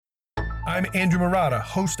I'm Andrew Murata,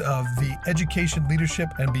 host of the Education, Leadership,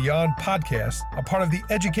 and Beyond podcast, a part of the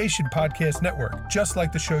Education Podcast Network, just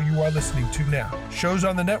like the show you are listening to now. Shows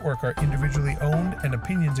on the network are individually owned and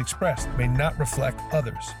opinions expressed may not reflect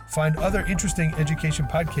others. Find other interesting education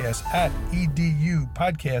podcasts at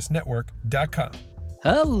edupodcastnetwork.com.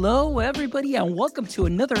 Hello, everybody, and welcome to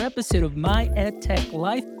another episode of My EdTech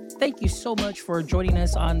Life. Thank you so much for joining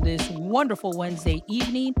us on this wonderful Wednesday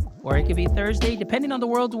evening, or it could be Thursday, depending on the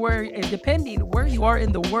world depending where you are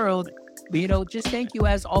in the world. But just thank you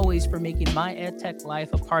as always for making My EdTech Life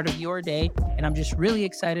a part of your day. And I'm just really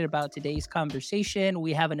excited about today's conversation.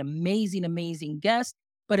 We have an amazing guest.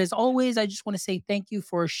 But as always, I just want to say thank you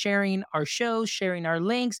for sharing our shows, sharing our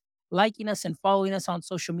links, liking us and following us on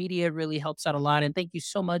social media. It really helps out a lot. And thank you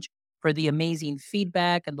so much for the amazing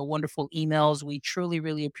feedback and the wonderful emails. We truly,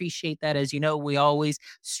 really appreciate that. As you know, we always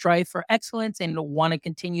strive for excellence and want to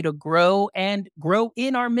continue to grow in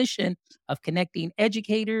our mission of connecting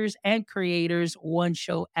educators and creators one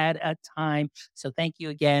show at a time. So thank you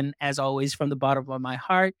again, as always, from the bottom of my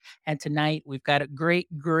heart. And tonight we've got a great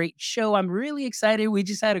show. I'm really excited. We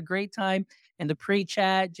just had a great time in the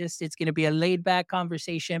pre-chat. It's going to be a laid-back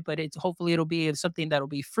conversation, but hopefully it'll be something that'll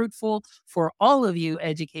be fruitful for all of you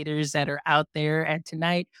educators that are out there. And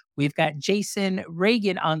tonight we've got Jason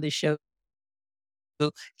Reagan on the show.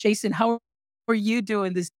 So, Jason, how are you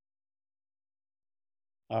doing this?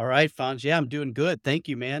 All right, Fonz. Yeah, I'm doing good. Thank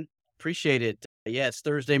you, man. Appreciate it. Yeah, it's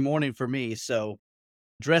Thursday morning for me, so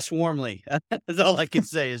dress warmly. That's all I can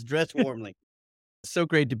say is dress warmly. So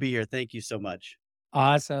great to be here. Thank you so much.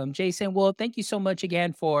 Awesome, Jason. Well, thank you so much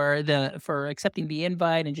again for accepting the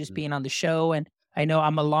invite and just being on the show. And I know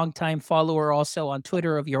I'm a longtime follower also on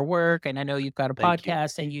Twitter of your work, and I know you've got a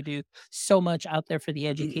podcast and you do so much out there for the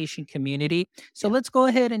education community. So let's go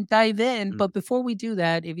ahead and dive in. But before we do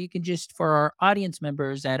that, if you can just, for our audience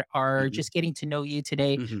members that are just getting to know you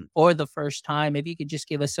today for the first time, if you could just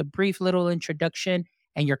give us a brief little introduction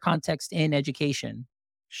and your context in education.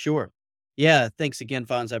 Sure. Yeah, thanks again,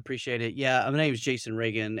 Fonz. I appreciate it. Yeah, my name is Jason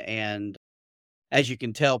Reagan, and as you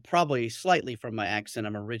can tell, probably slightly from my accent,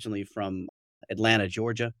 I'm originally from Atlanta,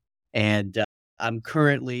 Georgia, and I'm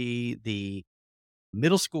currently the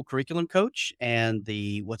middle school curriculum coach and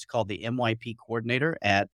what's called the MYP coordinator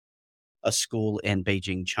at a school in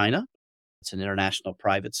Beijing, China. It's an international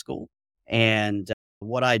private school, and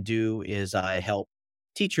what I do is I help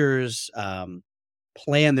teachers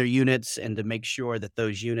plan their units and to make sure that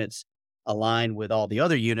those units align with all the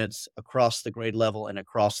other units across the grade level and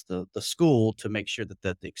across the school to make sure that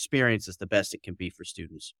the experience is the best it can be for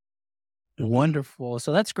students. Wonderful.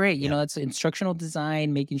 So that's great. That's instructional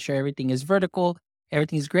design, making sure everything is vertical,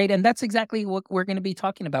 everything is great. And that's exactly what we're going to be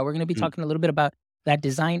talking about. We're going to be talking a little bit about that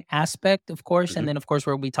design aspect, of course. And then, of course,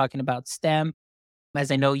 we'll be talking about STEM.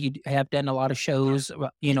 As I know, you have done a lot of shows,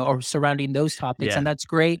 or surrounding those topics. And that's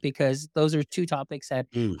great because those are two topics that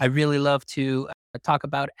I really love to talk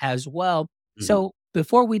about as well. So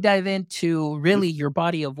before we dive into really your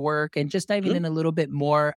body of work and just diving in a little bit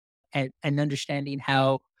more and understanding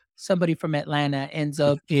how somebody from Atlanta ends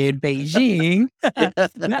up in Beijing,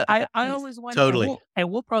 I always wonder, Totally.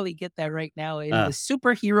 and we'll probably get that right now in the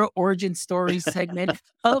superhero origin story segment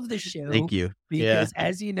of the show. Thank you. Because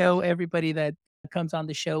as you know, everybody that comes on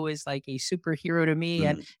the show is like a superhero to me.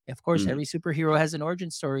 And of course, every superhero has an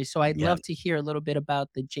origin story. So I'd love to hear a little bit about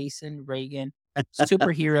the Jason Reagan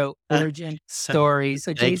superhero origin story.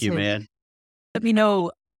 So Thank Jason, you, man. let me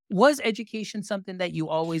know, was education something that you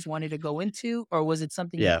always wanted to go into, or was it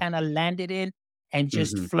something you kind of landed in and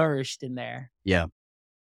just flourished in there? Yeah.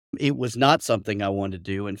 It was not something I wanted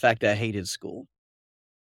to do. In fact, I hated school.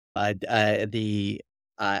 I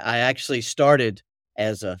actually started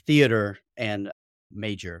as a theater and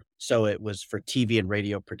major. So it was for TV and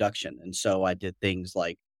radio production. And so I did things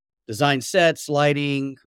like design sets,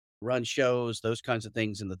 lighting, run shows, those kinds of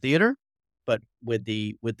things in the theater, but with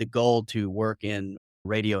the goal to work in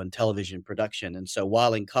radio and television production. And so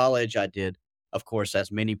while in college, I did, of course,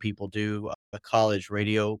 as many people do, a college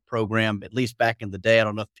radio program, at least back in the day. I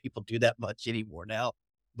don't know if people do that much anymore now,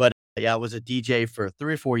 but I was a DJ for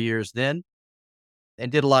 3 or 4 years then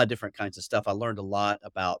and did a lot of different kinds of stuff. I learned a lot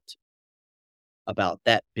about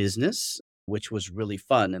that business, which was really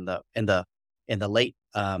fun in the late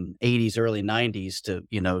 80s, early 90s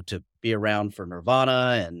to be around for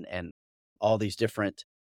Nirvana and all these different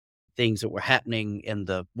things that were happening in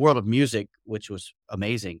the world of music, which was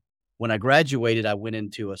amazing. When I graduated, I went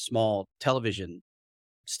into a small television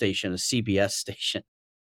station, a CBS station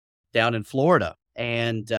down in Florida.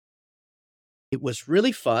 And it was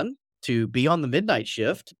really fun to be on the midnight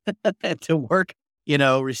shift and to work,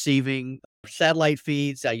 receiving satellite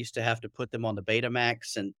feeds. I used to have to put them on the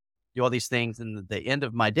Betamax and do all these things. And the end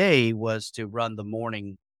of my day was to run the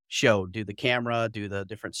morning show, do the camera, do the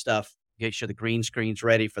different stuff, get sure the green screen's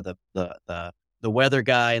ready for the weather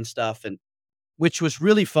guy and stuff. And which was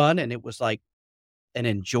really fun. And it was like an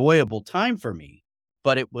enjoyable time for me.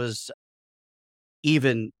 But it was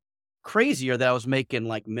even crazier that I was making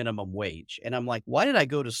like minimum wage. And I'm like, why did I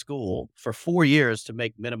go to school for 4 years to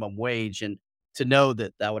make minimum wage and to know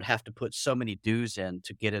that I would have to put so many dues in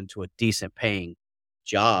to get into a decent paying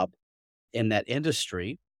job in that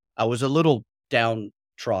industry? I was a little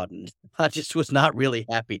downtrodden. I just was not really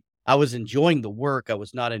happy. I was enjoying the work. I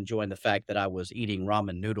was not enjoying the fact that I was eating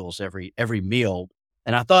ramen noodles every meal.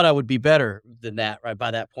 And I thought I would be better than that right by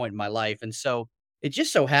that point in my life. And so it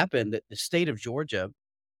just so happened that the state of Georgia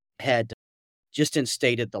had just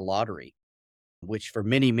instated the lottery, which for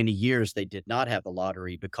many, many years they did not have the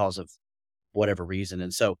lottery because of whatever reason.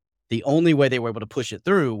 And so the only way they were able to push it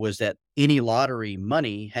through was that any lottery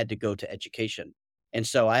money had to go to education. And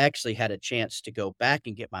so I actually had a chance to go back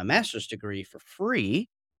and get my master's degree for free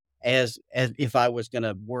as if I was going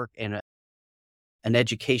to work in an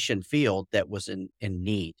education field that was in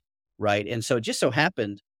need. Right. And so it just so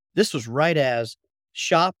happened this was right as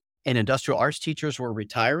shop and industrial arts teachers were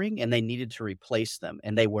retiring and they needed to replace them.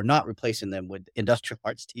 And they were not replacing them with industrial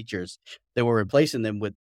arts teachers. They were replacing them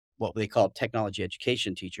with what they call technology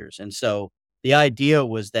education teachers. And so the idea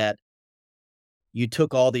was that you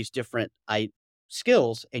took all these different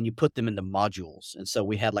skills and you put them into modules. And so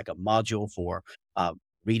we had like a module for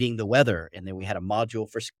reading the weather, and then we had a module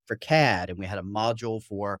for CAD, and we had a module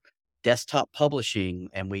for desktop publishing,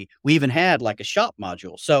 and we even had like a shop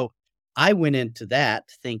module. So I went into that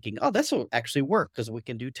thinking, oh, this will actually work because we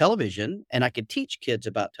can do television, and I could teach kids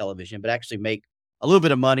about television, but actually make a little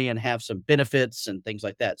bit of money and have some benefits and things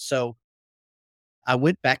like that. So I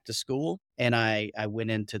went back to school and I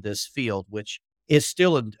went into this field, which is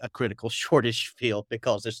still a critical shortage field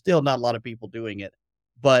because there's still not a lot of people doing it.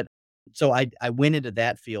 But so I went into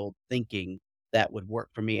that field thinking that would work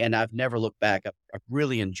for me. And I've never looked back. I've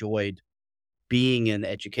really enjoyed being in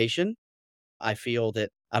education. I feel that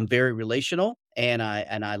I'm very relational and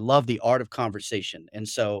I love the art of conversation. And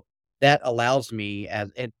so that allows me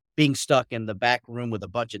and being stuck in the back room with a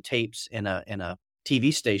bunch of tapes in a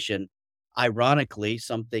TV station, ironically,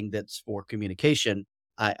 something that's for communication,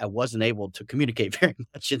 I wasn't able to communicate very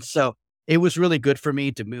much. And so it was really good for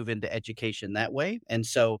me to move into education that way. And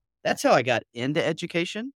so that's how I got into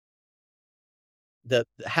education. The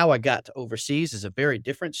how I got to overseas is a very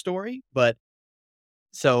different story, but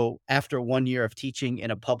so after 1 year of teaching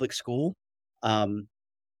in a public school, um,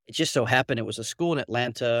 it just so happened it was a school in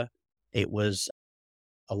Atlanta. It was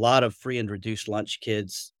a lot of free and reduced lunch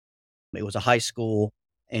kids. It was a high school,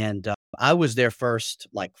 and I was their first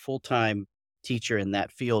like full-time teacher in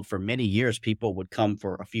that field for many years. People would come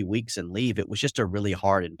for a few weeks and leave. It was just a really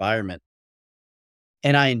hard environment.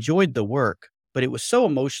 And I enjoyed the work, but it was so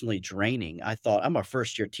emotionally draining. I thought, I'm a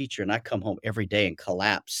first year teacher and I come home every day and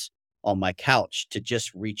collapse on my couch to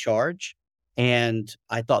just recharge. And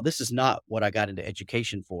I thought, this is not what I got into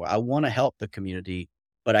education for. I want to help the community,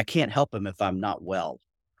 but I can't help them if I'm not well.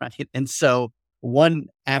 Right. And so one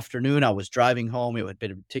afternoon I was driving home. It had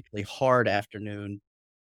been a particularly hard afternoon,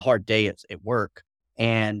 hard day at work.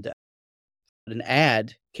 And an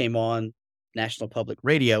ad came on National Public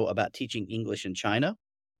Radio about teaching English in China.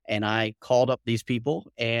 And I called up these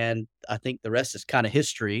people, and I think the rest is kind of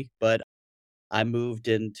history. But I moved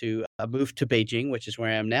to Beijing, which is where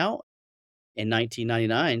I am now, in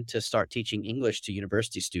 1999 to start teaching English to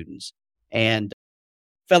university students, and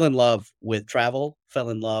fell in love with travel, fell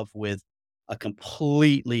in love with a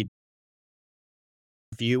completely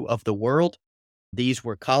view of the world. These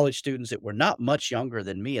were college students that were not much younger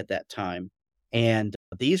than me at that time. And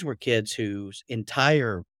these were kids whose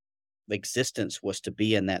entire existence was to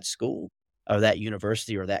be in that school or that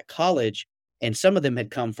university or that college. And some of them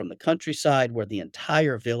had come from the countryside where the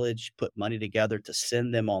entire village put money together to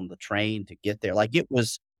send them on the train to get there. Like it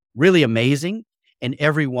was really amazing. And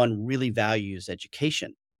everyone really values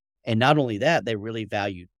education. And not only that, they really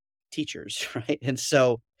value teachers, right? And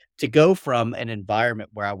so to go from an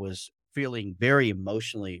environment where I was feeling very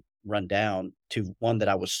emotionally run down to one that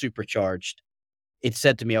I was supercharged, it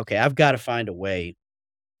said to me, okay, I've got to find a way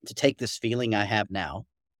to take this feeling I have now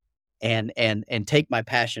and take my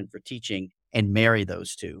passion for teaching and marry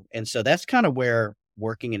those two. And so that's kind of where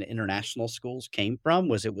working in international schools came from,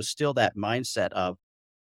 was it was still that mindset of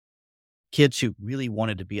kids who really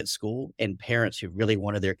wanted to be at school and parents who really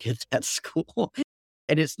wanted their kids at school.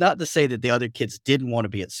 And it's not to say that the other kids didn't want to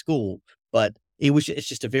be at school, but it's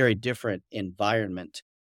just a very different environment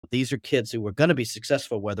these are kids who are going to be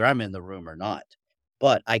successful whether I'm in the room or not,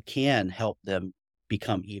 but I can help them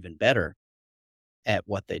become even better at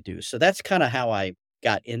what they do. So that's kind of how I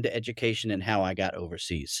got into education and how I got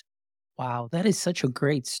overseas. Wow, that is such a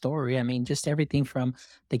great story. I mean, just everything from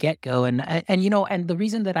the get-go. And you know, and the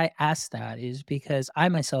reason that I asked that is because I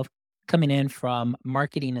myself coming in from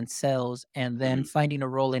marketing and sales and then Mhm, finding a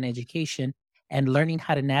role in education and learning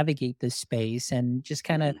how to navigate this space and just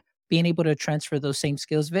kind of mhm, being able to transfer those same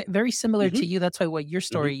skills very similar mhm, to you. That's why what your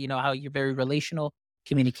mhm, story, you know, how you're very relational,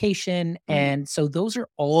 communication, mhm, and so those are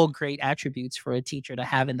all great attributes for a teacher to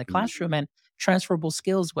have in the mhm, classroom and transferable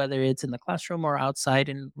skills, whether it's in the classroom or outside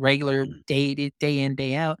in regular mhm, day in,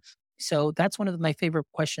 day out. So that's one of my favorite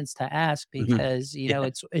questions to ask mhm. because, you know, Yeah,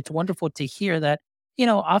 it's wonderful to hear that, you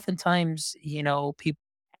know, oftentimes, you know, people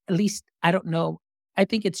at least I don't know. I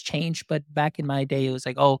think it's changed, but back in my day, it was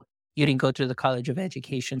like, oh, you didn't go to the College of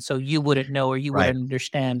Education, so you wouldn't know or you right. wouldn't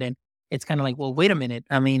understand. And it's kind of like, well, wait a minute.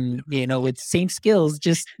 I mean, you know, it's same skills,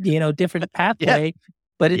 just you know, different Yeah, pathway,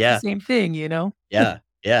 but it's the yeah. same thing, you know. Yeah,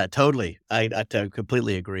 yeah, totally.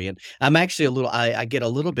 Completely agree, and I'm actually I get a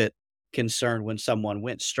little bit concerned when someone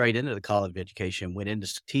went straight into the college of education, went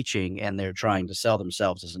into teaching, and they're trying to sell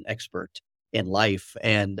themselves as an expert in life,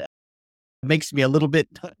 and it makes me a little bit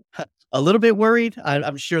a little bit worried.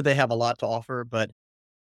 I'm sure they have a lot to offer, but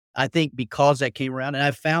I think because that came around, and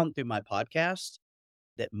I've found through my podcast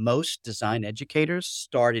that most design educators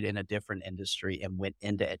started in a different industry and went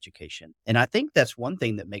into education. And I think that's one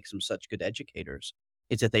thing that makes them such good educators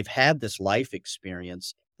is that they've had this life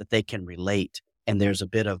experience that they can relate. And there's a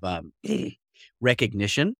bit of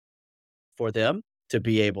recognition for them to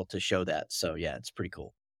be able to show that. So yeah, it's pretty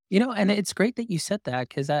cool. You know, and it's great that you said that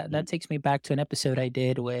because that Mhm, takes me back to an episode I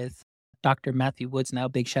did with Dr. Matthew Woods. Now,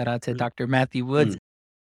 big shout out to mhm, Dr. Matthew Woods, mm,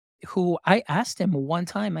 who I asked him one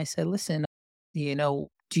time, I said, listen, you know,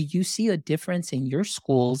 do you see a difference in your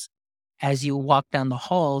schools as you walk down the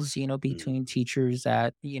halls, you know, mm. between teachers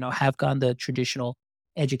that, you know, have gone the traditional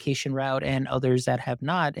education route and others that have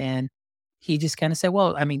not? And he just kind of said,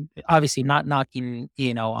 well, I mean, obviously not knocking,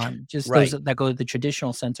 you know, on just those Right. that go to the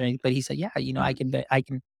traditional sense or anything, but he said, yeah, you know, Mhm, I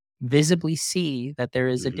can visibly see that there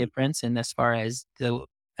is a mhm, difference in as far as the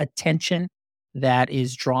attention that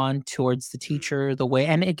is drawn towards the mhm. teacher, the way,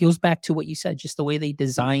 and it goes back to what you said, just the way they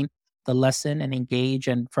design the lesson and engage.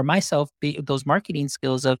 And for myself, those marketing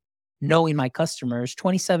skills of knowing my customers,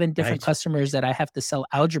 27 different Right. customers that I have to sell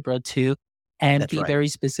algebra to and That's be right. very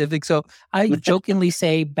specific. So I jokingly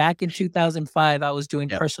say back in 2005, I was doing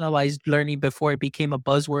Yep. personalized learning before it became a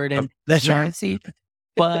buzzword and That's right. fancy.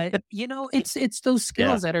 But, you know, it's those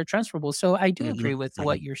Yeah. skills that are transferable. So I do Mhm, agree with mhm,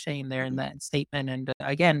 what you're saying there in mhm, that statement. And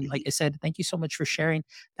again, like mhm. I said, thank you so much for sharing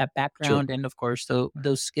that Sure. background and of course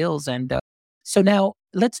those skills. And so now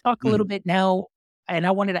let's talk a little Mhm. bit now. And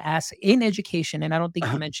I wanted to ask in education, and I don't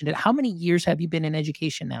think you Uh-huh. mentioned it. How many years have you been in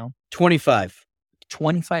education now? 25.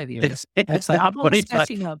 25 years. This Excellent. I'm almost 25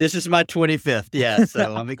 catching up. this is my 25th, yeah,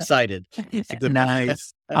 so I'm excited. It's a good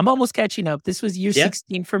Nice. I'm almost catching up. This was year Yeah,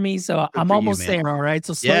 16 for me, so good I'm for you, almost man. there. All right.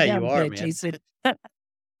 So slow Yeah, down you a are, bit, man. Jason.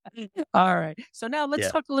 All right. So now let's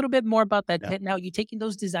Yeah, talk a little bit more about that. yeah, Now you taking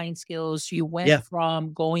those design skills, you went yeah.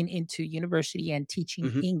 from going into university and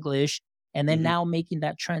teaching Mhm, English, and then mhm. now making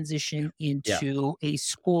that transition Yeah, into a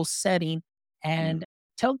school setting. mm, And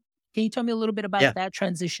tell, can you tell me a little bit about yeah, that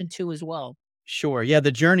transition too, as well? sure, yeah,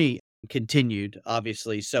 the journey continued,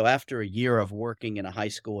 obviously, so after a year of working in a high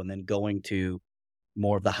school and then going to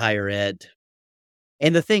more of the higher ed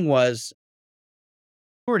and the thing was,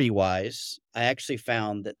 maturity-wise, I actually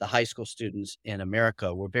found that the high school students in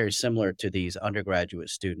America were very similar to these undergraduate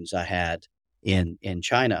students I had in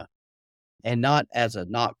China. And not as a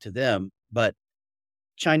knock to them, but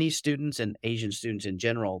Chinese students and Asian students in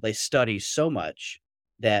general, they study so much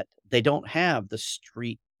that they don't have the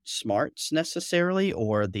street smarts necessarily,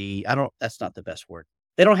 or the I don't that's not the best word.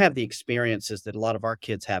 They don't have the experiences that a lot of our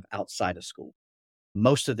kids have outside of school.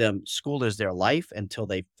 Most of them, school is their life until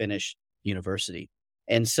they finish university.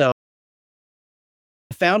 And so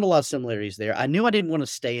I found a lot of similarities there. I knew I didn't want to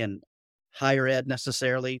stay in higher ed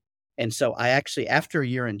necessarily. And so I actually, after a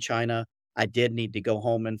year in China, I did need to go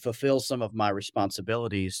home and fulfill some of my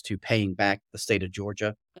responsibilities to paying back the state of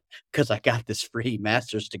Georgia because I got this free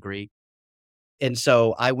master's degree. And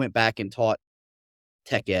so I went back and taught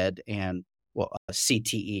tech ed and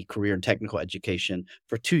CTE, career and technical education,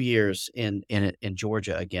 for 2 years in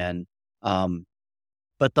Georgia again. Um,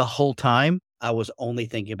 but the whole time, I was only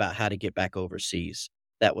thinking about how to get back overseas.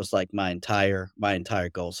 That was, like, my entire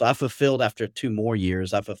goal. So I fulfilled after 2 more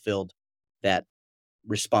years, I fulfilled that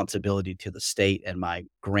responsibility to the state, and my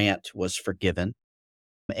grant was forgiven.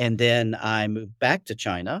 And then I moved back to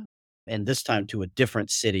China, and this time to a different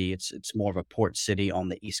city. It's more of a port city on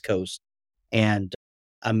the East Coast. And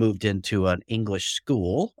I moved into an English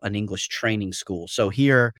school, an English training school. So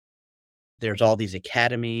here there's all these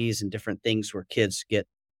academies and different things where kids get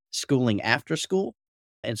schooling after school.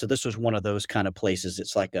 And so this was one of those kind of places.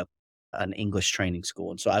 It's like an English training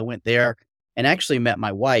school. And so I went there and actually met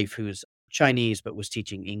my wife, who's Chinese, but was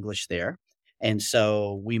teaching English there. And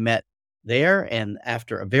so we met there. And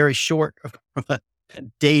after a very short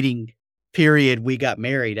dating period, we got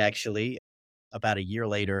married actually about a year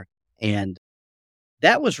later. And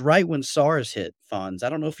that was right when SARS hit, Fonz. I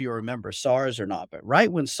don't know if you remember SARS or not, but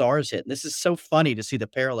right when SARS hit, and this is so funny to see the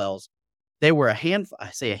parallels. There were a handful,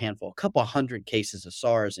 a couple hundred cases of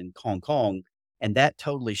SARS in Hong Kong, and that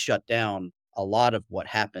totally shut down a lot of what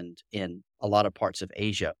happened in a lot of parts of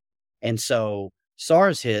Asia. And so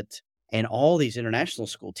SARS hit, and all these international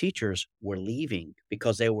school teachers were leaving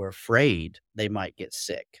because they were afraid they might get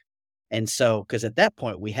sick. And so, because at that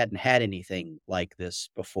point, we hadn't had anything like this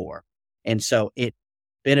before. And so it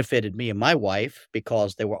benefited me and my wife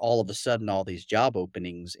because there were all of a sudden all these job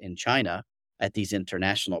openings in China at these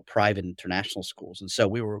private international schools. And so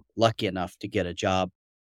we were lucky enough to get a job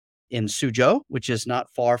in Suzhou, which is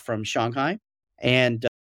not far from Shanghai. And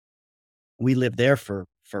we lived there for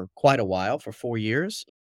quite a while, for 4 years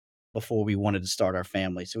before we wanted to start our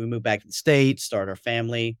family. So we moved back to the States, start our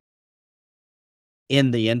family.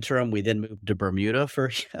 In the interim, we then moved to Bermuda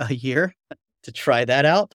for a year to try that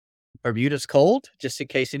out. Bermuda's cold, just in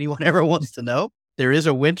case anyone ever wants to know. There is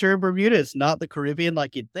a winter in Bermuda. It's not the Caribbean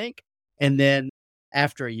like you'd think. And then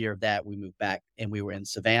after a year of that, we moved back and we were in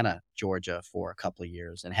Savannah, Georgia for a couple of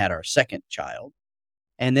years and had our second child.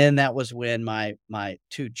 And then that was when my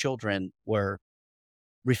two children were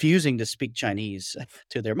refusing to speak Chinese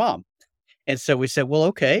to their mom. And so we said, well,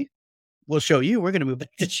 okay, we'll show you. We're going to move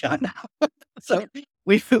back to China. So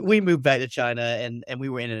we moved back to China and we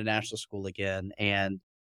were in international school again. And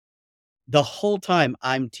the whole time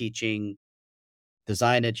I'm teaching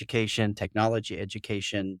design education, technology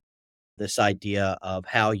education, this idea of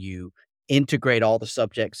how you integrate all the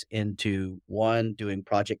subjects into one, doing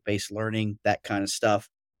project-based learning, that kind of stuff.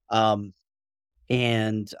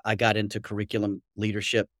 And I got into curriculum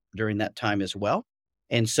leadership during that time as well.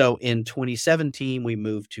 And so in 2017, we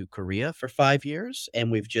moved to Korea for 5 years,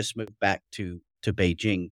 and we've just moved back to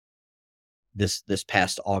Beijing this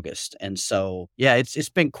past August. And so, yeah, it's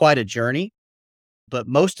been quite a journey, but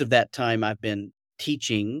most of that time I've been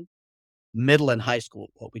teaching middle and high school,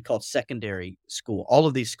 what we call secondary school. All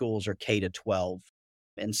of these schools are K to 12.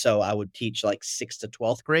 And so I would teach like 6th to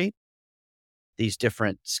 12th grade, these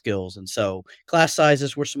different skills. And so class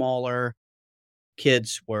sizes were smaller.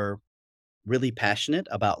 Kids were really passionate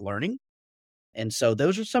about learning. And so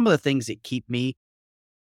those are some of the things that keep me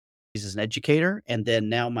as an educator. And then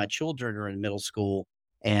now my children are in middle school,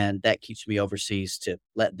 and that keeps me overseas to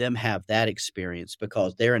let them have that experience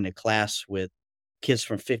because they're in a class with kids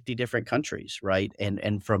from 50 different countries, right?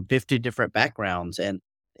 And from 50 different backgrounds. And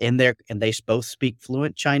they both speak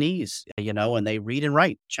fluent Chinese, and they read and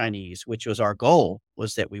write Chinese, which was our goal,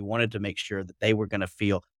 was that we wanted to make sure that they were going to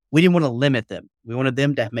feel, we didn't want to limit them. We wanted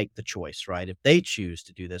them to make the choice, right? If they choose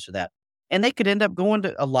to do this or that. And they could end up going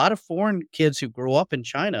to, a lot of foreign kids who grow up in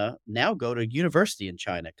China now go to university in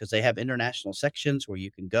China because they have international sections where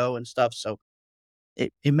you can go and stuff. So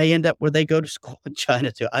it may end up where they go to school in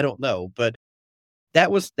China too. I don't know, but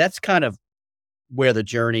that's kind of where the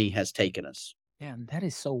journey has taken us. Yeah, that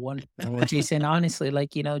is so wonderful, Jason. Honestly,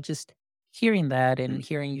 just hearing that and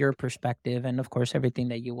hearing your perspective, and of course everything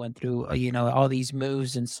that you went through, all these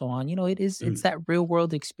moves and so on. It's that real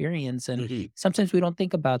world experience, and Mhm. sometimes we don't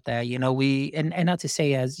think about that. We and not to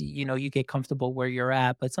say as you get comfortable where you're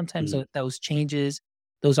at, but sometimes Mhm. those changes,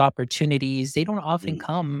 those opportunities, they don't often Mhm.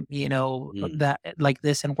 come, Mhm. that like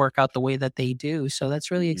this and work out the way that they do. So that's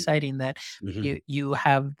really Mhm. exciting that Mhm. you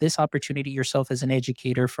have this opportunity yourself as an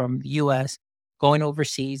educator from the U.S. going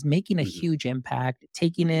overseas, making a Mhm. huge impact,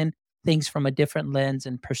 taking in things from a different lens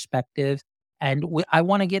and perspective. And I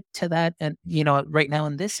want to get to that, and right now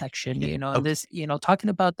in this section, in Okay. this, talking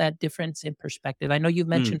about that difference in perspective. I know you've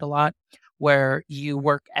Mm. mentioned a lot where you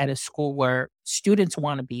work at a school where students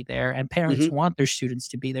want to be there and parents Mhm. want their students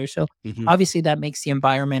to be there. So Mhm. obviously that makes the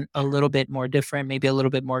environment a little bit more different, maybe a little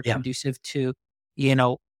bit more Yeah. conducive to, you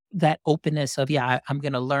know, that openness of, yeah, I'm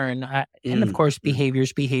going to learn. And of Mm. course, Mm.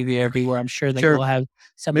 behavior everywhere. I'm sure that Sure. you'll have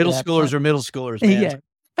some of Middle that. schoolers But are middle schoolers, man. yeah,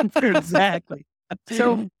 exactly.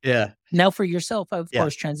 So Yeah. now for yourself, of Yeah.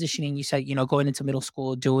 course, transitioning, you said, going into middle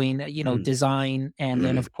school, doing, Mm. design, and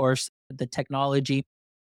then of course the technology,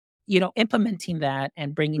 implementing that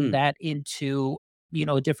and bringing Mm. that into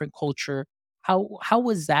a different culture. How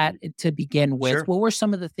was that to begin with? Sure. What were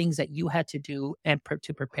some of the things that you had to do and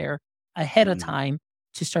to prepare ahead of Mm. time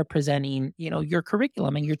to start presenting, your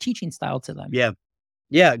curriculum and your teaching style to them? Yeah.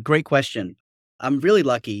 Yeah. Great question. I'm really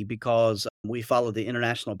lucky because we follow the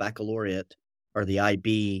International Baccalaureate or the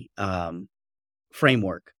IB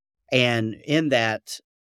framework. And in that,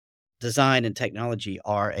 design and technology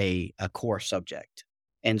are a core subject.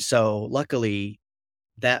 And so luckily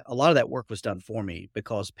that a lot of that work was done for me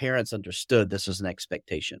because parents understood this was an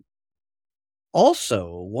expectation.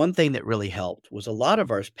 Also, one thing that really helped was a lot of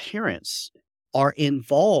our parents are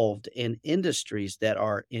involved in industries that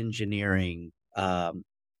are engineering,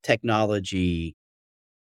 technology,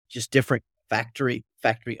 just different factory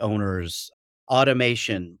owners,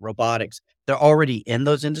 automation, robotics. They're already in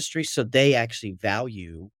those industries, so they actually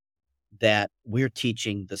value that we're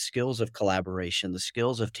teaching the skills of collaboration, the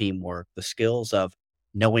skills of teamwork, the skills of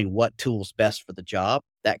knowing what tools best for the job,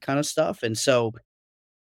 that kind of stuff. And so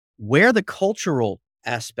where the cultural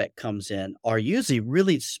aspect comes in are usually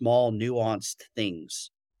really small, nuanced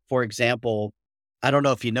things. For example, I don't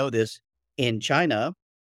know if you know this, in China,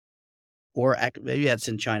 maybe that's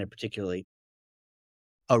in China particularly,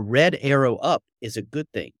 a red arrow up is a good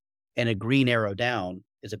thing and a green arrow down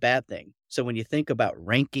is a bad thing. So when you think about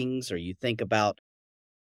rankings or you think about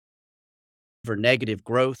for negative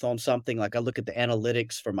growth on something, like I look at the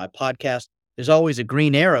analytics for my podcast, there's always a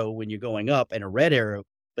green arrow when you're going up and a red arrow,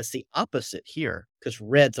 but it's the opposite here because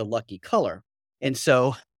red's a lucky color. And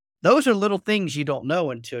so those are little things you don't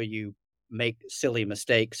know until you make silly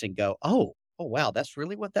mistakes and go, oh, wow, that's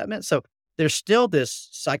really what that meant. So there's still this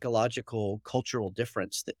psychological, cultural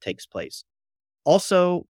difference that takes place.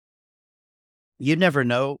 Also, you never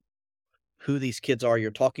know who these kids are you're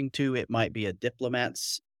talking to. It might be a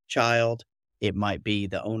diplomat's child. It might be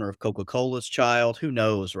the owner of Coca-Cola's child. Who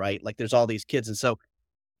knows, right? Like there's all these kids. And so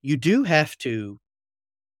you do have to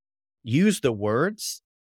use the words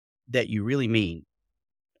that you really mean.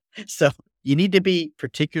 So you need to be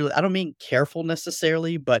particular. I don't mean careful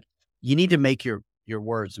necessarily, but you need to make your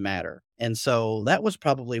words matter. And so that was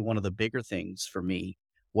probably one of the bigger things for me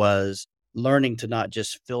was learning to not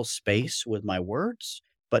just fill space with my words,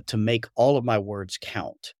 but to make all of my words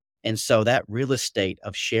count. And so that real estate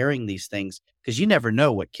of sharing these things, because you never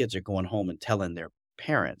know what kids are going home and telling their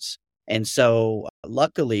parents. And so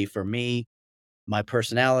luckily for me, my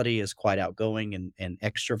personality is quite outgoing and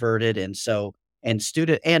extroverted. And so, and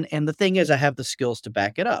the thing is, I have the skills to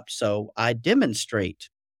back it up. So I demonstrate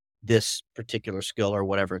this particular skill or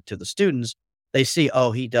whatever to the students. They see,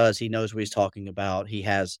 oh, he knows what he's talking about. He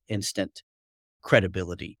has instant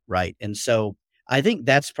credibility, right? And so I think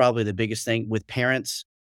that's probably the biggest thing with parents.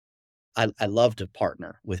 I love to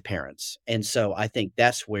partner with parents. And so I think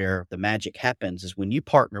that's where the magic happens is when you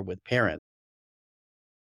partner with parents.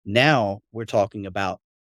 Now we're talking about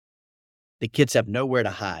the kids have nowhere to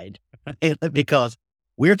hide because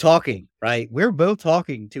we're talking, right? We're both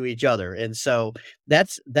talking to each other. And so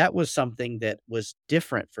that was something that was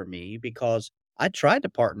different for me because I tried to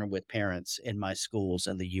partner with parents in my schools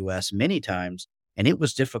in the US many times, and it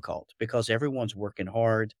was difficult because everyone's working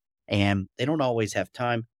hard and they don't always have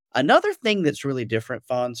time. Another thing that's really different,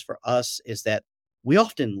 Fonz, for us is that we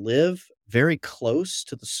often live very close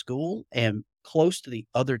to the school and close to the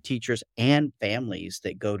other teachers and families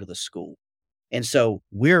that go to the school. And so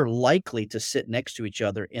we're likely to sit next to each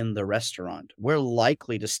other in the restaurant. We're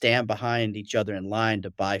likely to stand behind each other in line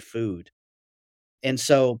to buy food. And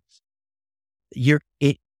so you're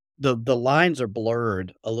it the lines are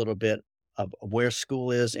blurred a little bit of where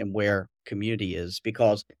school is and where community is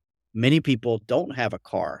because many people don't have a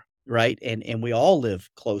car, right? And we all live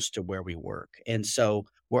close to where we work. And so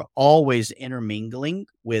we're always intermingling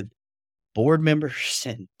with board members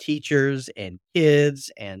and teachers and kids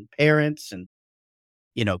and parents and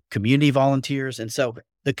community volunteers. And so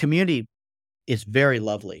the community is very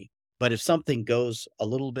lovely. But if something goes a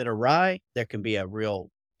little bit awry, there can be a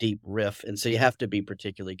real deep riff. And so you have to be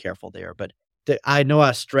particularly careful there. But I know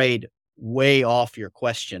I strayed way off your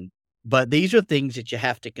question, but these are things that you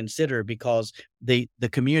have to consider because the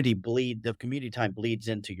community time bleeds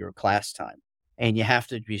into your class time. And you have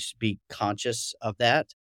to be conscious of that.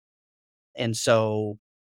 And so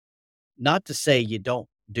not to say you don't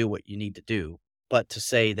do what you need to do, but to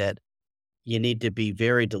say that you need to be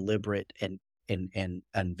very deliberate and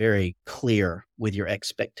very clear with your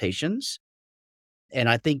expectations. And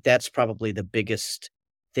I think that's probably the biggest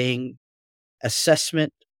thing.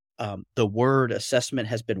 Assessment, the word assessment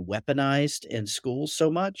has been weaponized in schools so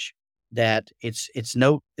much that it's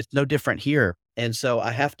no different here. And so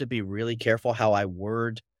I have to be really careful how I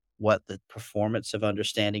word what the performance of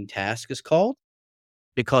understanding task is called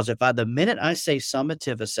because the minute I say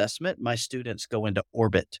summative assessment, my students go into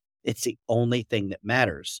orbit. It's the only thing that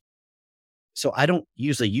matters. So I don't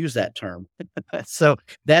usually use that term. So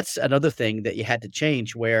that's another thing that you had to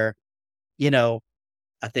change where, you know,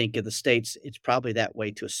 I think in the States, it's probably that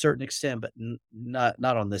way to a certain extent, but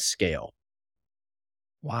not on this scale.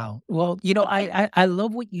 Wow. Well, I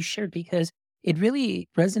love what you shared because it really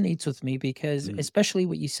resonates with me because Mm, especially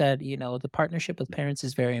what you said, the partnership with parents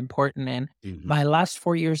is very important. And mhm, my last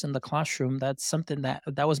 4 years in the classroom, that's something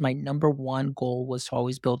that was my number one goal was to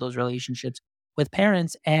always build those relationships with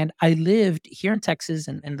parents. And I lived here in Texas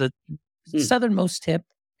and in the mm, southernmost tip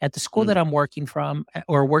at the school mm, that I'm working from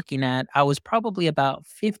or working at. I was probably about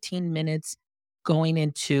 15 minutes going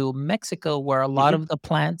into Mexico where a lot mhm, of the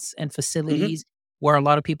plants and mhm, facilities where a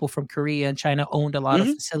lot of people from Korea and China owned a lot of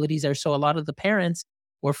mhm, facilities there. So a lot of the parents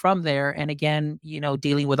were from there. And again,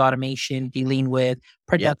 dealing with automation, dealing with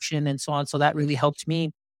yep, production and so on. So that really helped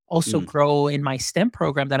me also mm, grow in my STEM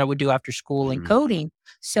program that I would do after school in mhm, coding.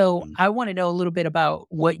 So mm, I want to know a little bit about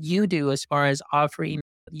what you do as far as offering,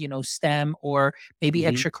 STEM or maybe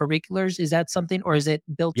mhm. extracurriculars. Is that something or is it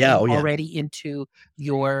built Yeah, in oh, yeah. already into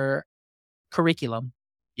your curriculum?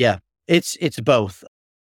 Yeah, it's both.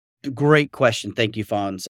 Great question. Thank you,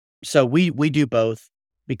 Fonz. So we do both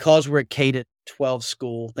because we're a K to 12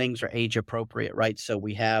 school. Things are age appropriate, right? So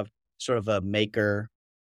we have sort of a maker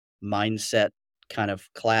mindset kind of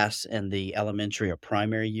class in the elementary or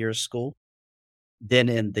primary years school. Then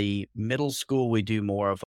in the middle school, we do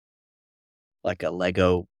more of like a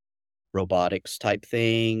Lego robotics type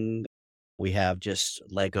thing. We have just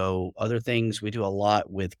Lego other things. We do a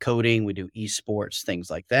lot with coding. We do esports, things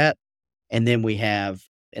like that. And then we have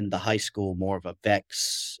in the high school more of a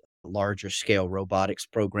VEX, larger scale robotics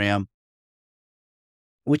program,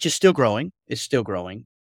 which is still growing. It's still growing,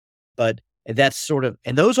 but that's sort of,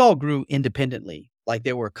 and those all grew independently. Like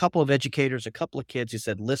there were a couple of educators, a couple of kids who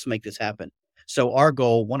said, let's make this happen. So our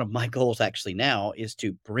goal, one of my goals actually now is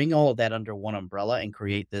to bring all of that under one umbrella and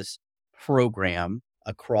create this program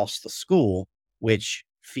across the school, which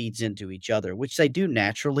feeds into each other, which they do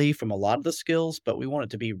naturally from a lot of the skills, but we want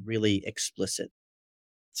it to be really explicit.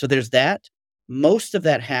 So there's that. Most of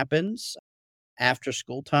that happens after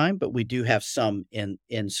school time, but we do have some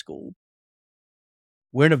in school.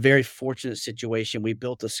 We're in a very fortunate situation. We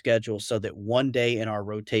built a schedule so that one day in our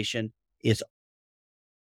rotation is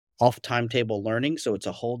off timetable learning. So it's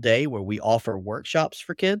a whole day where we offer workshops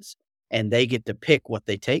for kids and they get to pick what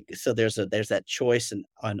they take. So there's that choice and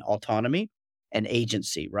autonomy and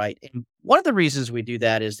agency, right? And one of the reasons we do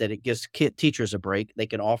that is that it gives teachers a break. They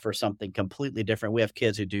can offer something completely different. We have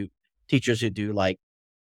teachers who do like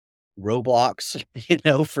Roblox,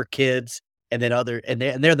 for kids, and then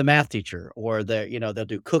they're the math teacher, or they'll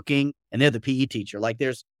do cooking and they're the PE teacher. Like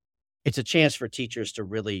it's a chance for teachers to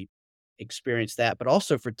really experience that, but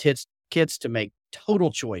also for kids to make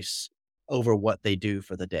total choice over what they do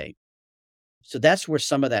for the day. So that's where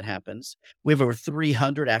some of that happens. We have over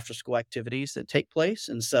 300 after school activities that take place.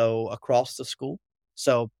 And so across the school,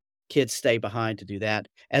 so kids stay behind to do that.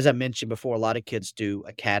 As I mentioned before, a lot of kids do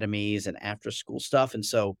academies and after school stuff. And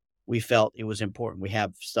so we felt it was important. We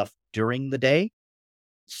have stuff during the day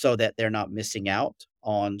so that they're not missing out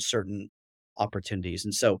on certain opportunities.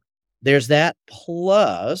 And so there's that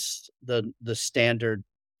plus the standard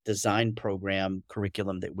design program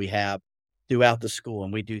curriculum that we have throughout the school.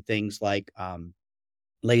 And we do things like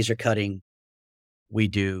laser cutting. We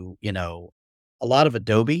do, a lot of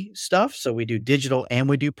Adobe stuff. So we do digital and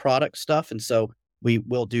we do product stuff. And so we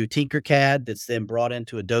will do Tinkercad that's then brought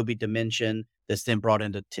into Adobe Dimension, that's then brought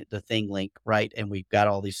into the ThingLink, right? And we've got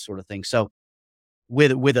all these sort of things. So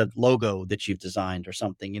with a logo that you've designed or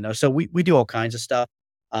something, so we do all kinds of stuff.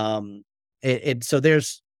 So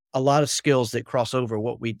there's a lot of skills that cross over.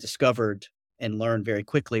 What we discovered and learned very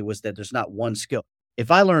quickly was that there's not one skill.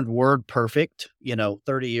 If I learned Word perfect,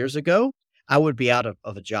 30 years ago, I would be out of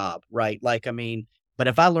a job, right? Like, I mean, but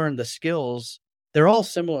if I learned the skills, they're all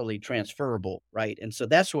similarly transferable, right? And so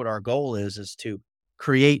that's what our goal is to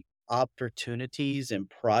create opportunities and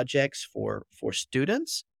projects for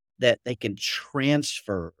students that they can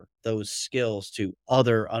transfer those skills to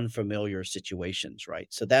other unfamiliar situations, right?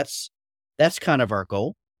 So that's kind of our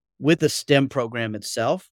goal. With the STEM program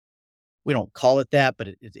itself, we don't call it that, but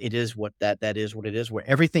it is that is what it is, where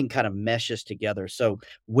everything kind of meshes together. So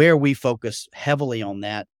where we focus heavily on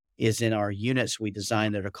that is in our units we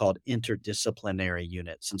design that are called interdisciplinary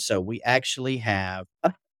units. And so we actually have,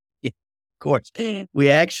 yeah, of course,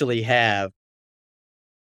 we actually have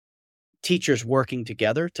teachers working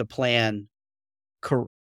together to plan cor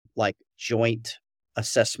like joint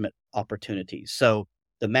assessment opportunities. So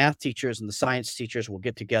the math teachers and the science teachers will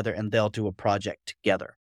get together and they'll do a project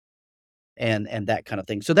together and that kind of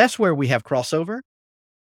thing. So that's where we have crossover.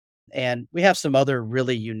 And we have some other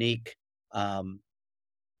really unique,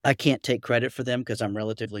 I can't take credit for them because I'm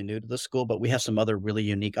relatively new to the school, but we have some other really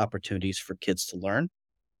unique opportunities for kids to learn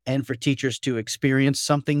and for teachers to experience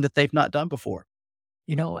something that they've not done before.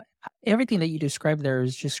 You know, everything that you described there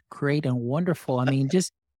is just great and wonderful. I mean,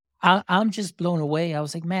 I'm just blown away. I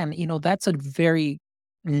was like, man, that's a very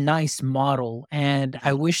nice model. And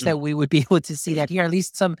I wish Mm, that we would be able to see that here, at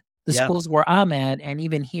least some the yeah, schools where I'm at, and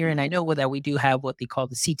even here. And I know that we do have what they call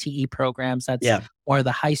the CTE programs. That's yeah. more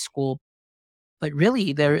the high school. But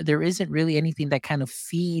really, there isn't really anything that kind of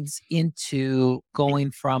feeds into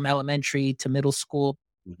going from elementary to middle school.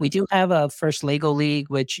 We Mhm, do have a first Lego League,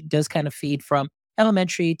 which does kind of feed from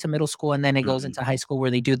elementary to middle school, and then it goes mhm, into high school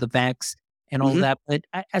where they do the VEX and all mhm, that. But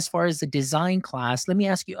as far as the design class, let me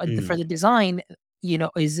ask you, mm. for the design,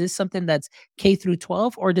 is this something that's K through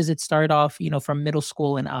 12, or does it start off, from middle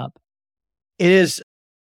school and up? It is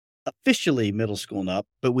officially middle school and up,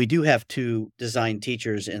 but we do have 2 design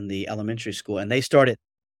teachers in the elementary school, and they start at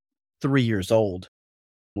 3 years old.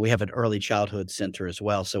 We have an early childhood center as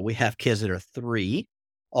well, so we have kids that are 3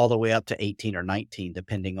 all the way up to 18 or 19,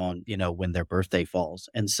 depending on, when their birthday falls,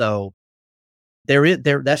 and so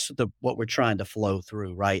that's what we're trying to flow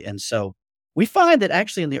through, right? And so, we find that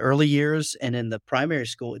actually in the early years and in the primary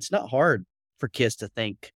school, it's not hard for kids to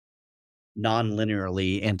think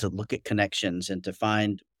non-linearly and to look at connections and to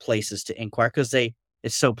find places to inquire because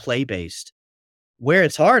it's so play-based. Where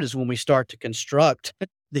it's hard is when we start to construct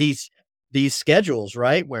these these schedules,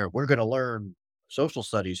 right? Where we're gonna learn social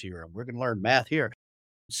studies here, and we're gonna learn math here.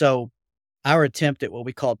 So, our attempt at what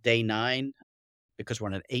we call day 9, because we're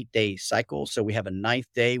on an 8-day cycle, so we have a ninth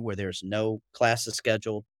day where there's no classes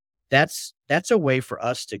scheduled. That's a way for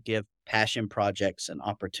us to give passion projects an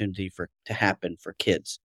opportunity to happen for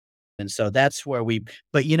kids. And so that's where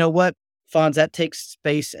but you know what, Fonz, that takes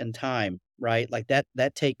space and time, right? Like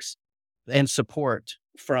that takes and support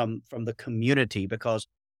from the community because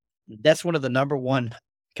that's one of the number one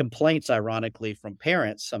complaints, ironically, from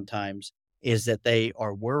parents sometimes is that they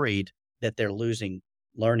are worried that they're losing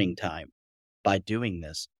learning time by doing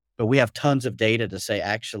this. But we have tons of data to say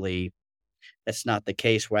actually that's not the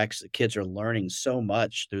case. Where actually kids are learning so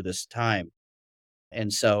much through this time.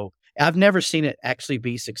 And so I've never seen it actually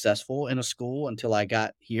be successful in a school until I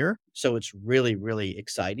got here. So it's really, really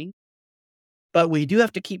exciting. But we do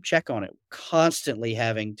have to keep check on it, constantly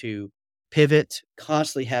having to pivot,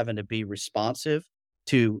 constantly having to be responsive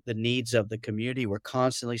to the needs of the community. We're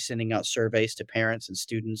constantly sending out surveys to parents and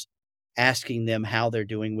students, asking them how they're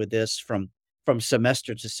doing with this from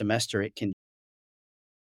semester to semester. It can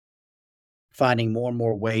finding more and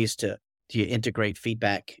more ways to integrate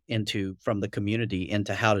feedback into from the community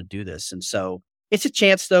into how to do this. And so it's a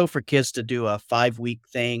chance though for kids to do a 5-week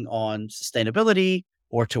thing on sustainability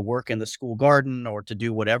or to work in the school garden or to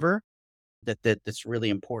do whatever that's really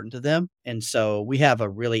important to them. And so we have a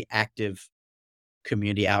really active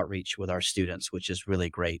community outreach with our students, which is really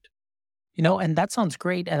great. And that sounds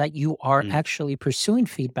great, and that you are Mm. actually pursuing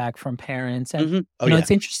feedback from parents. And Mhm. Oh, yeah. it's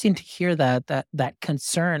interesting to hear that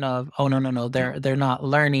concern of, oh, no, no, no, they're not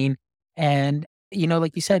learning. And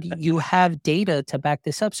like you said, you have data to back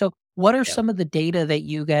this up. So what are Yeah. some of the data that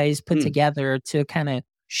you guys put Mm. together to kind of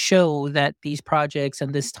show that these projects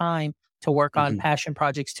and this time to work on Mhm. passion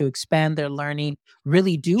projects to expand their learning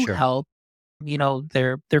really do Sure. help,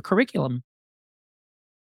 their curriculum?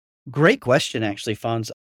 Great question, actually,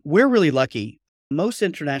 Fonz. We're really lucky. Most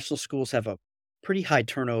international schools have a pretty high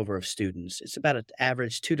turnover of students. It's about an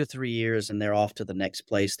average 2 to 3 years, and they're off to the next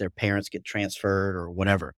place. Their parents get transferred or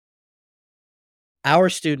whatever. Our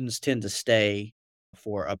students tend to stay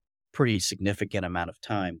for a pretty significant amount of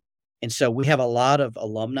time. And so we have a lot of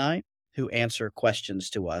alumni who answer questions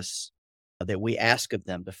to us that we ask of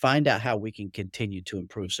them to find out how we can continue to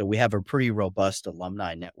improve. So we have a pretty robust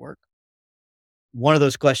alumni network. One of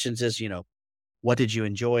those questions is, what did you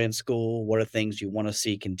enjoy in school? What are things you want to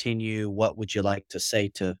see continue? What would you like to say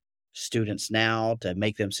to students now to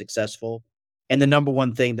make them successful? And the number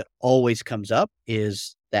one thing that always comes up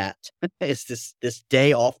is that is this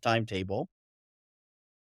day off timetable.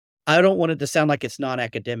 I don't want it to sound like it's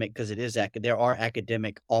non-academic because it is there are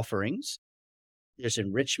academic offerings. There's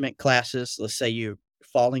enrichment classes. Let's say you're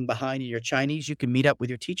falling behind in your Chinese, you can meet up with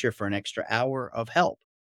your teacher for an extra hour of help.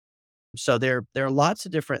 So there are lots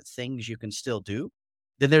of different things you can still do.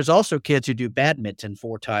 Then there's also kids who do badminton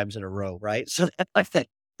 4 times in a row, right? So I think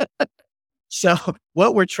so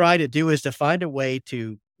what we're trying to do is to find a way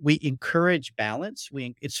we encourage balance.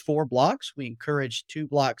 It's 4 blocks. We encourage 2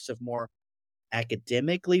 blocks of more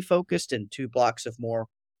academically focused and 2 blocks of more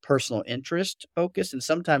personal interest focused. And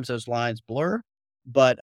sometimes those lines blur,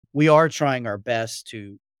 but we are trying our best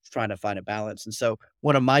to trying to find a balance. And so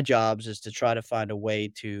one of my jobs is to try to find a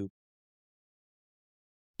way to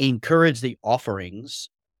encourage the offerings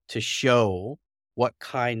to show what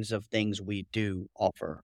kinds of things we do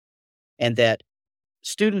offer, and that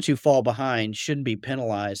students who fall behind shouldn't be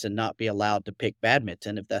penalized and not be allowed to pick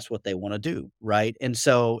badminton if that's what they want to do, right? And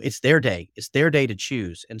so it's their day. It's their day to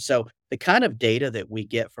choose. And so the kind of data that we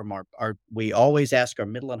get from our we always ask our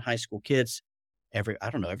middle and high school kids every, I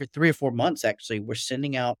don't know, every 3 or 4 months actually, we're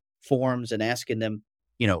sending out forms and asking them,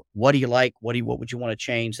 what do you like? What would you want to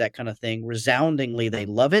change? That kind of thing. Resoundingly, they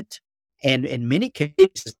love it. And in many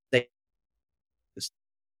cases, it's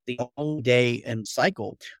the only day and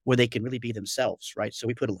cycle where they can really be themselves, right? So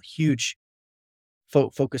we put a huge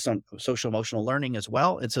focus on social emotional learning as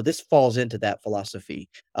well. And so this falls into that philosophy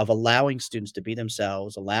of allowing students to be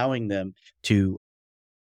themselves, allowing them to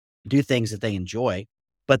do things that they enjoy.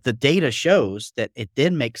 But the data shows that it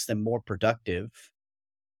then makes them more productive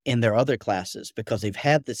in their other classes because they've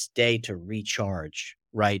had this day to recharge,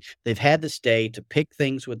 right? They've had this day to pick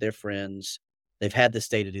things with their friends. They've had this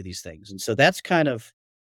day to do these things. And so that's kind of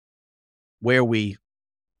where we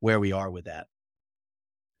are with that.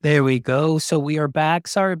 There we go. So we are back.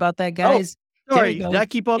 Sorry about that, guys. Oh, sorry, did I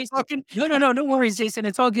keep on talking? No worries, Jason.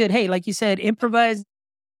 It's all good. Hey, like you said, improvise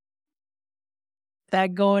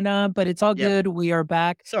that going on, but it's all good. We are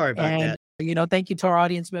back. Sorry about that. Thank you to our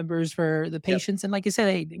audience members for the patience. And like I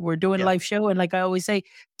said, hey, we're doing a live show. And like I always say,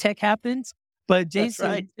 tech happens. But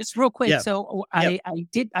Jason, just real quick. So I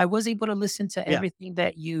was able to listen to everything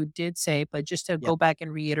that you did say, but just to go back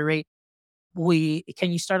and reiterate,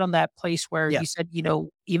 can you start on that place where you said,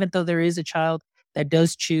 even though there is a child that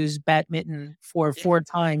does choose badminton for 4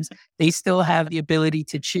 times, they still have the ability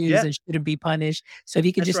to choose and shouldn't be punished. So if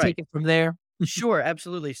you could take it from there. Sure,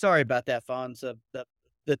 absolutely. Sorry about that, Fonz.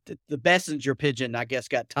 The messenger pigeon, I guess,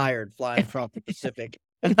 got tired flying from the Pacific.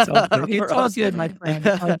 It's all good, my friend.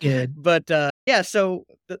 It's all good. But so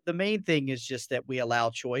the main thing is just that we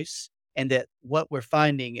allow choice, and that what we're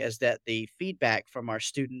finding is that the feedback from our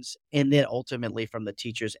students and then ultimately from the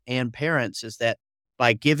teachers and parents is that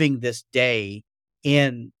by giving this day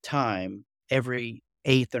in time every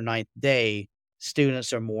 8th or 9th day,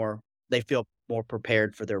 students they feel more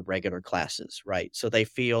prepared for their regular classes, right? So they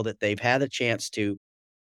feel that they've had a chance to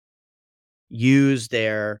use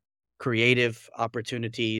their creative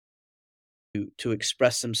opportunities to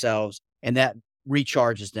express themselves, and that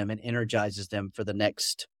recharges them and energizes them for the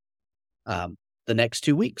next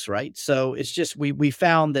 2 weeks, right? So it's just we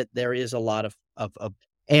found that there is a lot of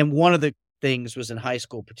and one of the things was in high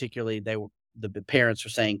school, particularly, the parents were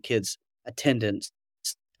saying kids' attendance,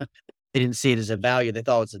 they didn't see it as a value. They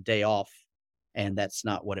thought it was a day off. And that's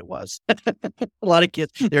not what it was. A lot of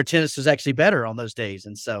kids, their attendance was actually better on those days.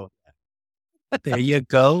 And so there you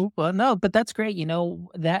go. Well, no, but that's great.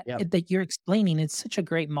 That you're explaining, it's such a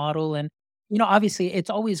great model. And, obviously it's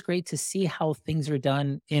always great to see how things are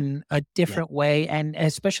done in a different way, and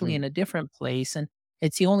especially in a different place. And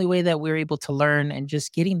it's the only way that we're able to learn, and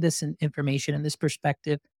just getting this information and this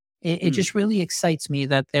perspective. It just really excites me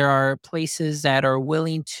that there are places that are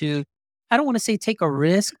willing to, I don't want to say take a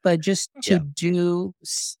risk, but just to do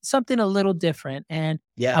something a little different. And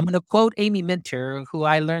I'm going to quote Amy Minter, who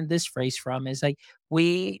I learned this phrase from, is like,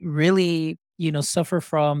 we really, suffer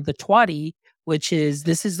from the twatty, which is,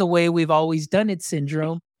 this is the way we've always done it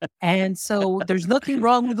syndrome. And so there's nothing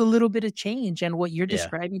wrong with a little bit of change. And what you're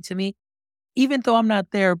describing to me, even though I'm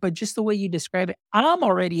not there, but just the way you describe it, I'm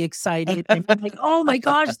already excited. And I'm like, oh my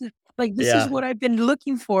gosh, this is what I've been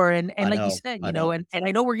looking for. And like you said, and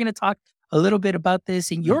I know we're going to talk a little bit about this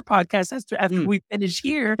in your podcast after we finish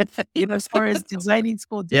here, as far as designing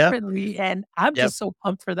school differently. And I'm just so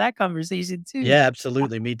pumped for that conversation too. Yeah,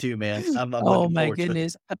 absolutely. Me too, man. I'm oh my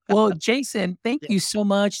goodness. Well, Jason, thank you so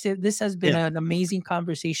much. This has been an amazing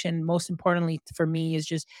conversation. Most importantly for me is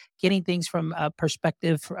just getting things from a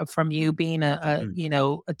perspective from you being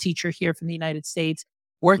a teacher here from the United States,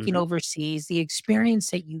 working overseas, the experience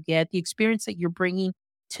that you get, the experience that you're bringing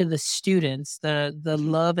to the students, the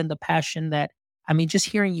love and the passion that, just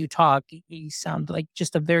hearing you talk, you sound like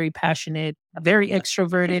just a very passionate, very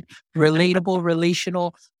extroverted, relatable,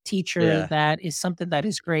 relational teacher. That is something that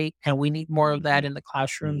is great. And we need more of that in the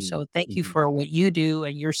classroom. So thank you for what you do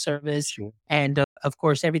and your service. And of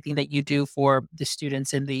course, everything that you do for the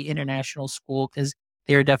students in the international school, because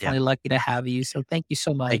they're definitely lucky to have you. So thank you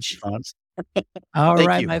so much. Thank you, Fonz. All Thank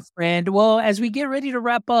right, you. my friend. Well, as we get ready to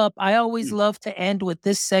wrap up, I always Mm, love to end with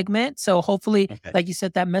this segment. So hopefully, Okay. like you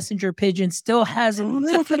said, that messenger pigeon still has a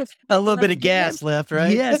little bit of A little bit left of in him. gas left,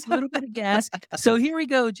 right? Yes, a little bit of gas. So here we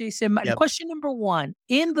go, Jason. Yep. Question number one.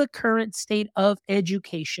 In the current state of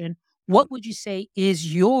education, what would you say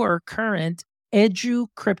is your current edu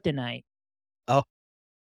kryptonite? Oh,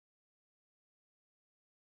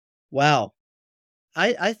 wow.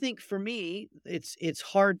 I think for me, it's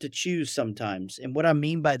hard to choose sometimes. And what I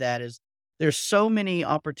mean by that is there's so many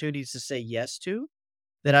opportunities to say yes to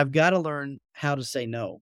that I've got to learn how to say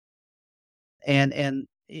no.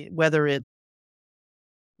 Whether it's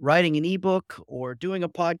writing an ebook or doing a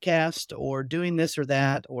podcast or doing this or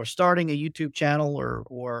that or starting a YouTube channel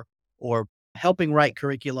or helping write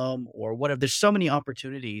curriculum or whatever. There's so many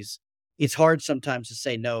opportunities. It's hard sometimes to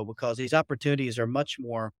say no because these opportunities are much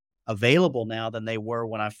more available now than they were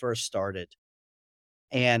when I first started.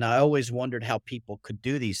 And I always wondered how people could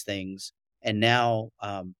do these things. And now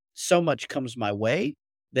so much comes my way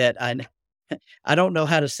that I don't know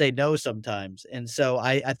how to say no sometimes. And so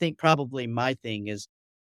I think probably my thing is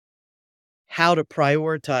how to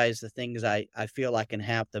prioritize the things I feel I can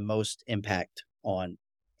have the most impact on.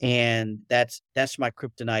 And that's my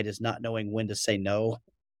kryptonite is not knowing when to say no.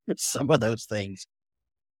 Some of those things.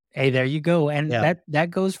 Hey, there you go. And Yeah. that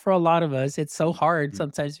goes for a lot of us. It's so hard Mm,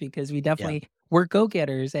 sometimes because we yeah. definitely we're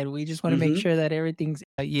go-getters and we just want to make Mhm. sure that everything's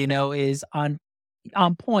is on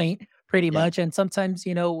point pretty Yeah. much. And sometimes,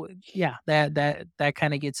 yeah, that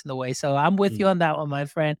kind of gets in the way. So I'm with Mm, you on that one, my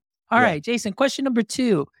friend. All yeah. right, Jason, question number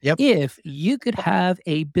two. Yep. If you could have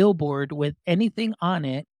a billboard with anything on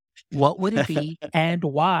it, what would it be and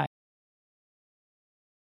why?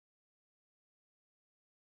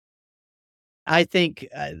 I think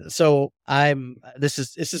so this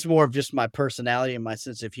is more of just my personality and my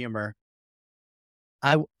sense of humor.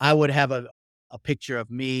 I would have a picture of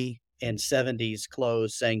me in 70s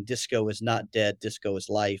clothes saying disco is not dead, disco is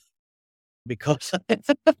life because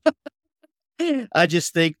I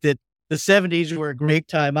just think that the '70s were a great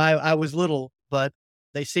time. I was little, but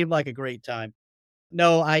they seemed like a great time.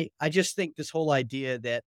 No, I just think this whole idea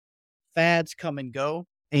that fads come and go,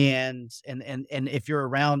 and if you're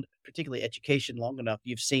around, particularly education, long enough,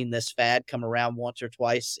 you've seen this fad come around once or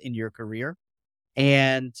twice in your career,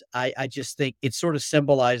 and I just think it sort of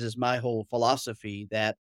symbolizes my whole philosophy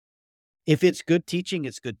that if it's good teaching,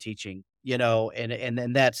 it's good teaching,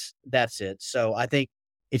 and that's it. So I think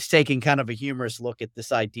it's taking kind of a humorous look at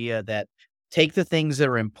this idea that take the things that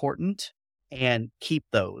are important and keep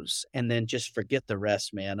those, and then just forget the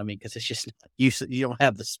rest, man. I mean, because it's just you don't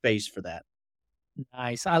have the space for that.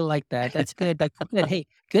 Nice. I like that. That's good. That's good. Hey,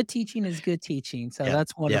 good teaching is good teaching. So Yeah.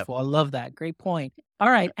 that's Yep. wonderful. I love that. Great point. All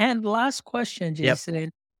right. And last question, Yep.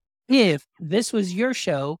 Jason. If this was your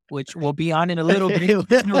show, which we'll be on in a little bit,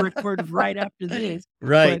 we're gonna record right after this.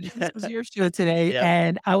 Right. But if this was your show today Yep.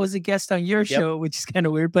 and I was a guest on your Yep. show, which is kind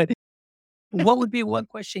of weird, but what would be one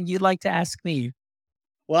question you'd like to ask me?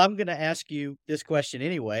 Well, I'm gonna ask you this question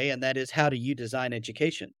anyway, and that is how do you design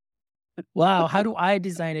education? Wow, how do I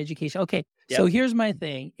design education? Okay, so Yep. here's my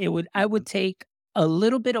thing. I would take a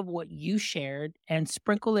little bit of what you shared and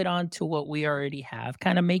sprinkle it onto what we already have,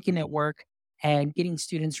 kind of making it work and getting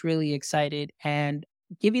students really excited and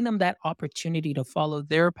giving them that opportunity to follow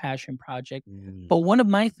their passion project. Mm. But one of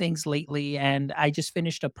my things lately, and I just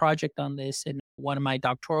finished a project on this in one of my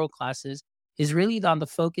doctoral classes, is really on the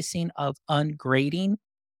focusing of ungrading,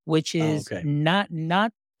 which Oh, is okay. not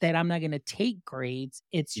that I'm not going to take grades.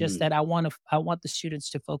 It's just Mhm. that I want the students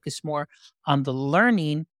to focus more on the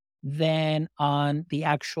learning than on the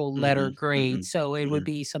actual letter Mhm. grade. Mhm. So it would Mhm.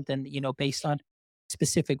 be something, based on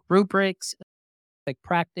specific rubrics, like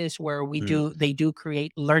practice where Mhm. they do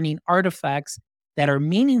create learning artifacts that are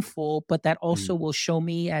meaningful, but that also Mhm. will show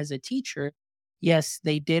me as a teacher, yes,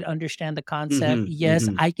 they did understand the concept. Mhm. Yes,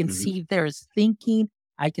 Mhm. I can Mhm. see their thinking,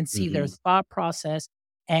 I can see their Mhm. thought process,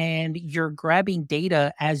 and you're grabbing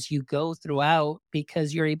data as you go throughout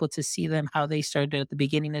because you're able to see them how they started at the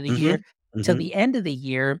beginning of the year Mhm. till Mhm. the end of the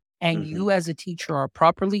year. And Mhm. you, as a teacher, are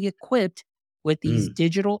properly equipped with these Mm.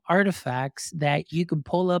 digital artifacts that you can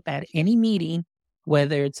pull up at any meeting,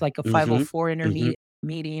 whether it's like a Mhm. 504 Mhm. intermediate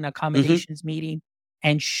meeting, Mhm. accommodations meeting,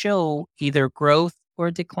 and show either growth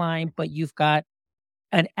or decline, but you've got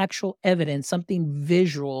an actual evidence, something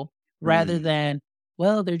visual rather Mm. than,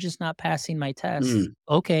 well, they're just not passing my test. Mm.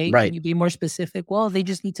 Okay, can Right. you be more specific? Well, they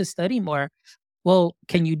just need to study more. Well,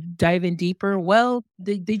 can you dive in deeper? Well,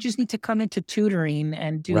 they just need to come into tutoring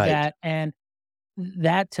and do Right. that. And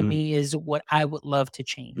that to Mm. me is what I would love to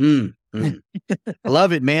change. Mm. Mm. I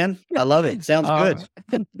love it, man. I love it. Sounds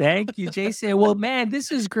good. Thank you, Jason. Well, man,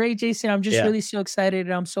 this is great, Jason. I'm just Yeah. really so excited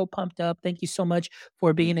and I'm so pumped up. Thank you so much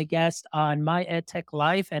for being a guest on My EdTech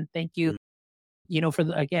Life. And thank you, for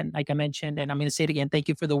again, like I mentioned, and I'm going to say it again, thank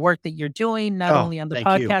you for the work that you're doing, not Oh, only on the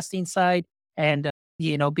thank you. podcasting side and,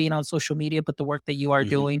 being on social media, but the work that you are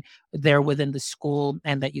doing there within the school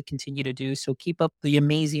and that you continue to do. So keep up the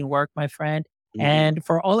amazing work, my friend. And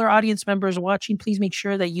for all our audience members watching, please make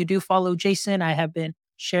sure that you do follow Jason. I have been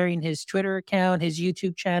sharing his Twitter account, his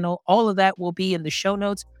YouTube channel. All of that will be in the show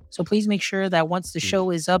notes. So please make sure that once the show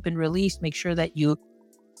is up and released, make sure that you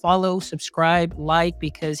follow, subscribe, like,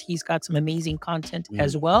 because he's got some amazing content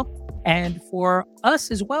as well. And for us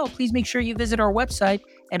as well, please make sure you visit our website.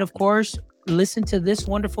 And of course, listen to this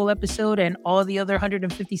wonderful episode and all the other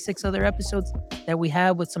 156 other episodes that we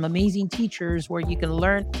have with some amazing teachers where you can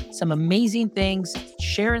learn some amazing things,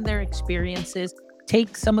 sharing their experiences,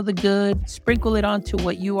 take some of the good, sprinkle it onto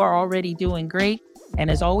what you are already doing great. And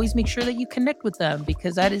as always, make sure that you connect with them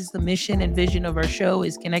because that is the mission and vision of our show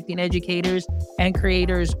is connecting educators and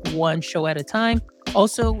creators one show at a time.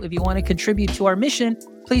 Also, if you want to contribute to our mission,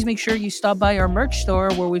 please make sure you stop by our merch store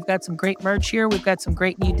where we've got some great merch here. We've got some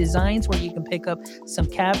great new designs where you can pick up some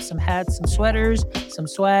caps, some hats, some sweaters, some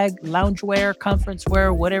swag, loungewear, conference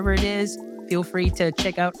wear, whatever it is. Feel free to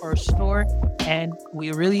check out our store. And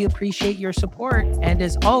we really appreciate your support. And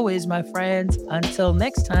as always, my friends, until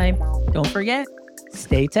next time, don't forget,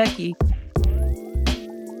 stay techie.